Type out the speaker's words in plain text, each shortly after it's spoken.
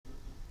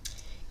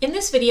In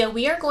this video,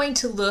 we are going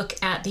to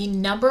look at the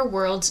Number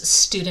Worlds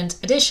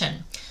Student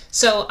Edition.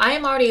 So I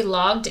am already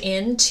logged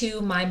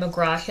into my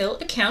McGraw-Hill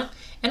account,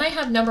 and I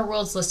have Number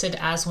Worlds listed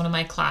as one of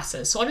my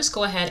classes. So I'll just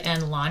go ahead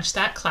and launch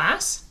that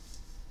class.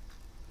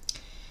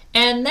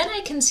 And then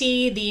I can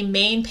see the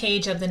main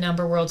page of the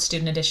Number Worlds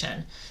Student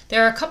Edition.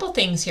 There are a couple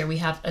things here. We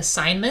have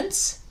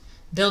assignments,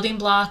 building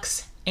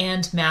blocks,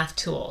 and math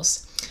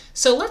tools.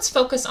 So let's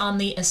focus on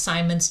the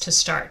assignments to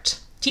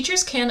start.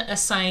 Teachers can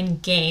assign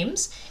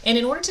games, and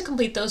in order to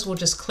complete those, we'll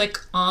just click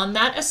on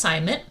that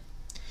assignment.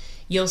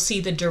 You'll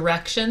see the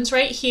directions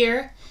right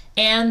here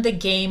and the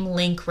game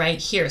link right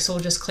here. So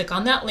we'll just click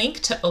on that link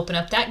to open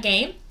up that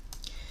game.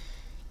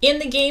 In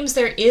the games,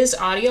 there is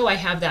audio. I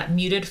have that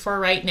muted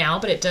for right now,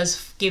 but it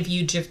does give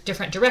you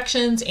different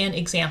directions and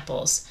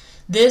examples.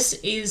 This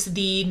is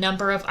the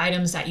number of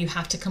items that you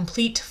have to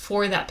complete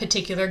for that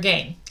particular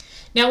game.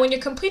 Now, when you're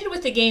completed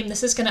with the game,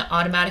 this is going to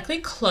automatically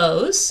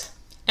close.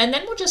 And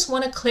then we'll just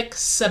want to click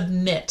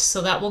Submit,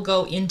 so that will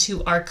go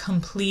into our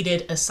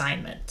completed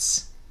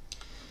assignments.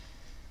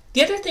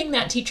 The other thing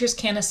that teachers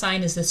can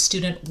assign is the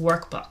student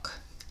workbook.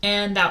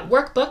 And that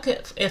workbook,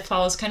 it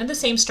follows kind of the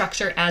same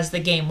structure as the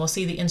game. We'll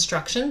see the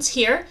instructions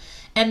here,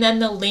 and then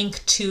the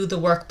link to the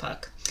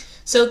workbook.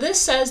 So this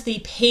says the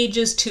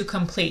pages to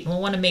complete.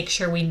 We'll want to make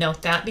sure we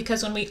note that,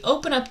 because when we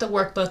open up the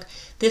workbook,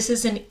 this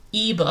is an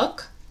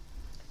ebook.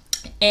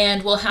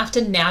 And we'll have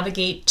to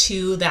navigate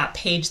to that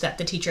page that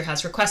the teacher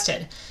has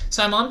requested.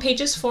 So I'm on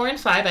pages 4 and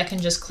 5. I can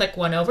just click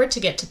one over to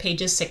get to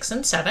pages 6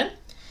 and 7.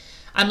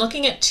 I'm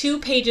looking at 2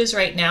 pages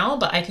right now,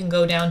 but I can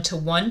go down to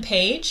 1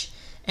 page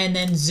and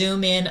then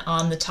zoom in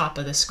on the top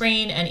of the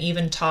screen and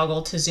even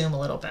toggle to zoom a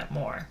little bit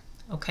more.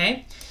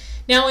 Okay.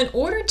 Now, in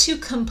order to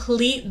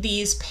complete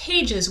these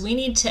pages, we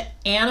need to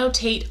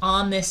annotate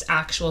on this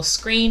actual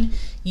screen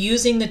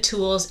using the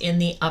tools in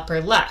the upper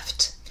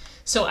left.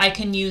 So I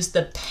can use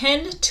the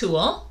pen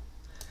tool.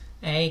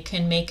 I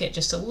can make it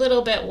just a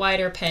little bit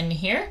wider pen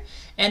here,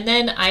 and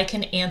then I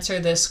can answer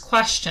this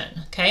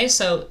question. Okay,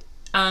 so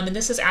and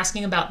this is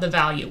asking about the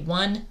value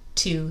 1,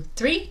 2,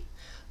 3,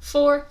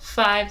 4,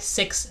 5,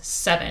 6,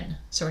 7.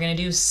 So we're going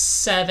to do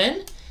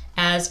 7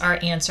 as our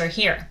answer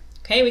here.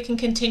 Okay, we can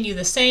continue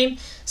the same.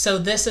 So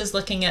this is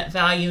looking at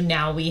value.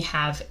 Now we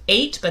have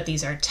 8, but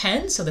these are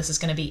 10, so this is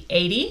going to be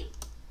 80.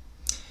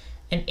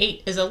 And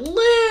 8 is a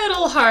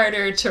little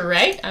harder to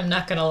write, I'm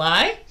not gonna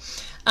lie.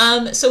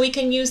 So we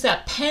can use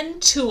that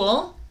pen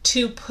tool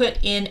to put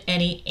in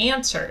any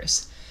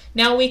answers.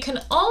 Now we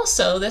can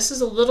also, this is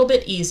a little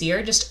bit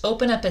easier, just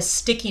open up a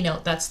sticky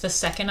note. That's the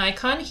second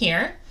icon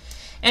here.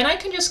 And I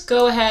can just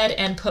go ahead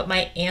and put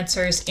my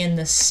answers in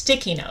the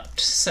sticky note.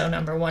 So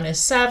number 1 is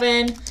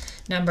 7,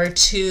 number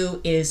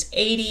 2 is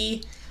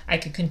 80. I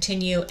could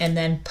continue and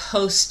then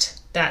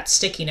post that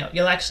sticky note.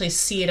 You'll actually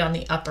see it on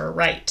the upper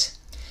right.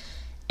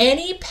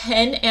 Any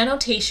pen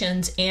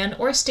annotations and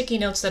or sticky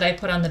notes that I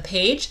put on the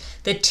page,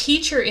 the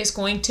teacher is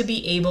going to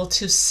be able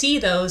to see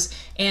those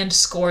and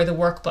score the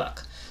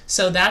workbook.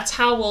 So that's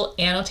how we'll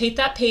annotate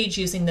that page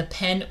using the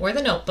pen or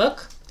the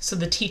notebook, so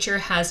the teacher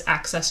has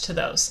access to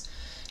those.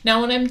 Now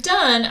when I'm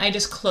done, I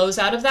just close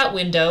out of that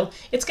window.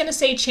 It's going to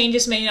say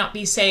changes may not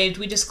be saved.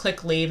 We just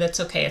click leave. That's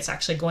okay. It's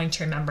actually going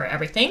to remember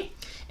everything.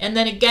 And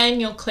then again,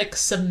 you'll click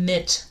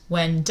submit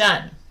when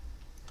done.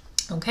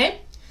 Okay.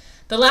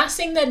 The last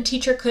thing that a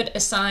teacher could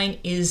assign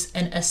is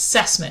an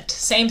assessment.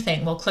 Same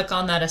thing, we'll click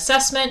on that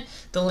assessment.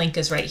 The link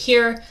is right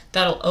here.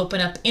 That'll open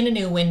up in a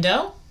new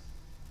window.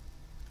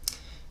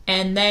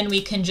 And then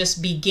we can just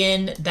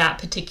begin that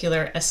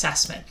particular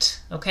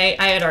assessment. Okay,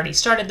 I had already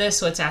started this,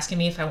 so it's asking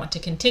me if I want to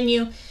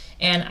continue,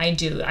 and I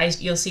do.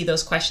 You'll see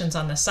those questions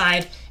on the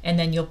side, and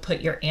then you'll put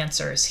your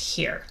answers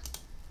here.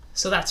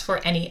 So that's for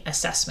any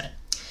assessment.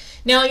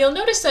 Now you'll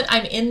notice that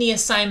I'm in the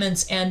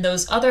assignments and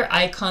those other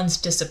icons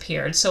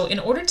disappeared. So in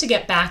order to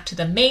get back to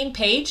the main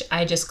page,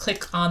 I just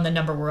click on the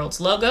Number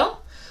Worlds logo,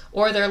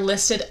 or they're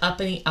listed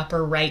up in the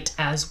upper right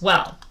as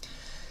well.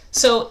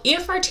 So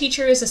if our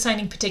teacher is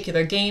assigning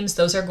particular games,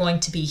 those are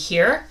going to be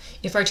here.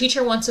 If our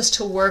teacher wants us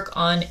to work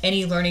on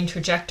any learning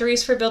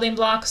trajectories for building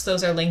blocks,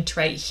 those are linked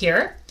right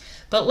here.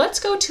 But let's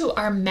go to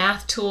our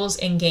math tools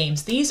and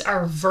games. These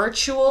are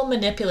virtual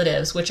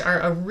manipulatives, which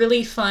are a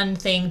really fun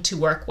thing to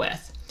work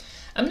with.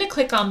 I'm going to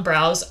click on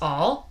Browse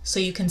All so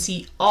you can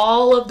see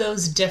all of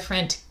those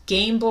different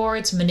game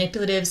boards,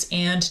 manipulatives,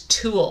 and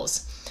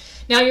tools.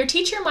 Now your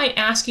teacher might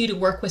ask you to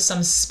work with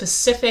some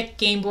specific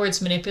game boards,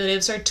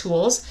 manipulatives, or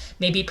tools,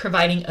 maybe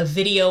providing a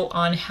video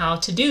on how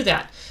to do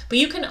that. But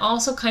you can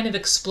also kind of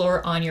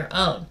explore on your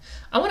own.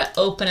 I want to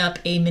open up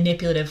a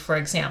manipulative, for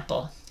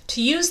example.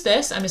 To use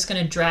this, I'm just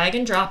going to drag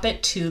and drop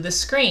it to the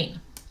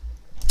screen.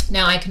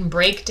 Now I can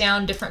break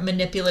down different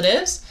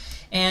manipulatives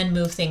and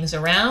move things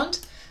around.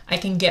 I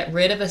can get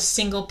rid of a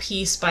single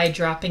piece by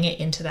dropping it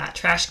into that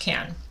trash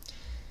can.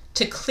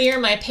 To clear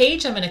my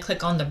page, I'm going to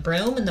click on the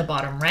broom in the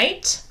bottom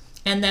right,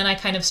 and then I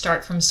kind of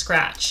start from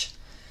scratch.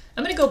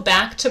 I'm going to go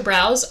back to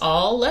Browse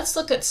All. Let's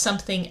look at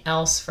something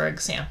else, for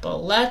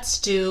example. Let's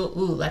do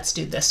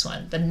this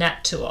one, the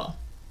net tool.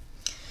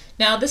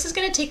 Now this is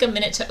going to take a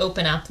minute to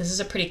open up. This is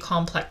a pretty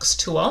complex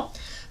tool,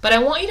 but I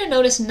want you to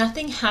notice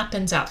nothing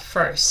happens at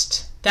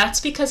first. That's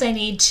because I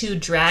need to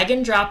drag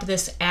and drop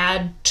this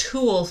Add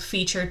Tool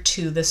feature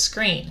to the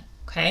screen.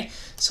 Okay,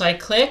 so I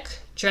click,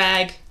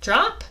 drag,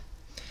 drop,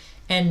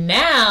 and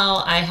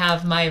now I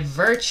have my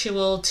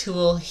virtual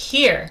tool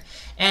here.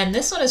 And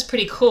this one is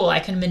pretty cool. I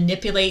can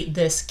manipulate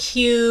this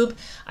cube.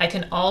 I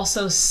can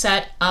also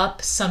set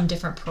up some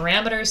different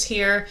parameters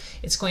here.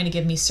 It's going to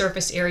give me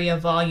surface area,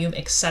 volume,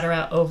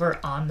 etc. over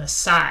on the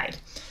side.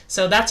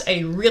 So that's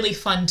a really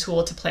fun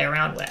tool to play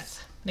around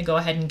with. I'm going to go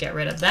ahead and get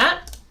rid of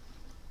that.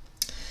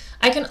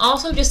 I can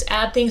also just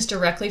add things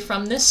directly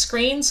from this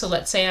screen. So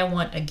let's say I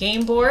want a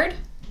game board.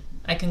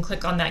 I can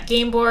click on that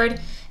game board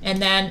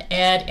and then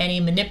add any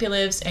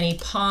manipulatives, any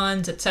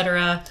pawns,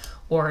 etc.,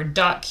 or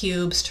dot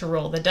cubes to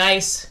roll the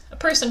dice. A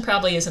person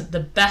probably isn't the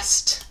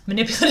best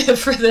manipulative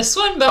for this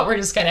one, but we're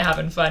just kind of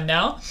having fun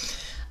now.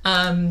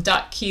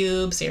 Dot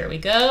cubes, here we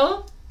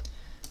go.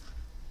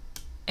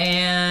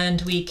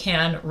 And we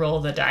can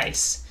roll the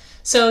dice.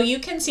 So you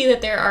can see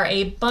that there are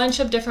a bunch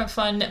of different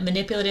fun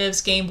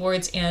manipulatives, game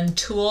boards, and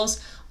tools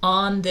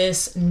on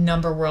this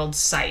Number World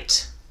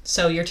site.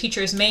 So your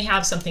teachers may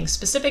have something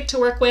specific to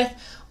work with,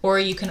 or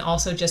you can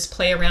also just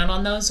play around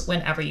on those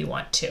whenever you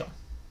want to.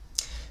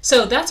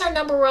 So that's our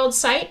Number World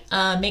site.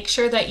 Make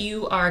sure that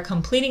you are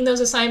completing those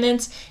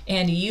assignments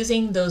and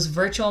using those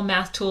virtual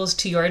math tools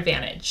to your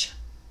advantage.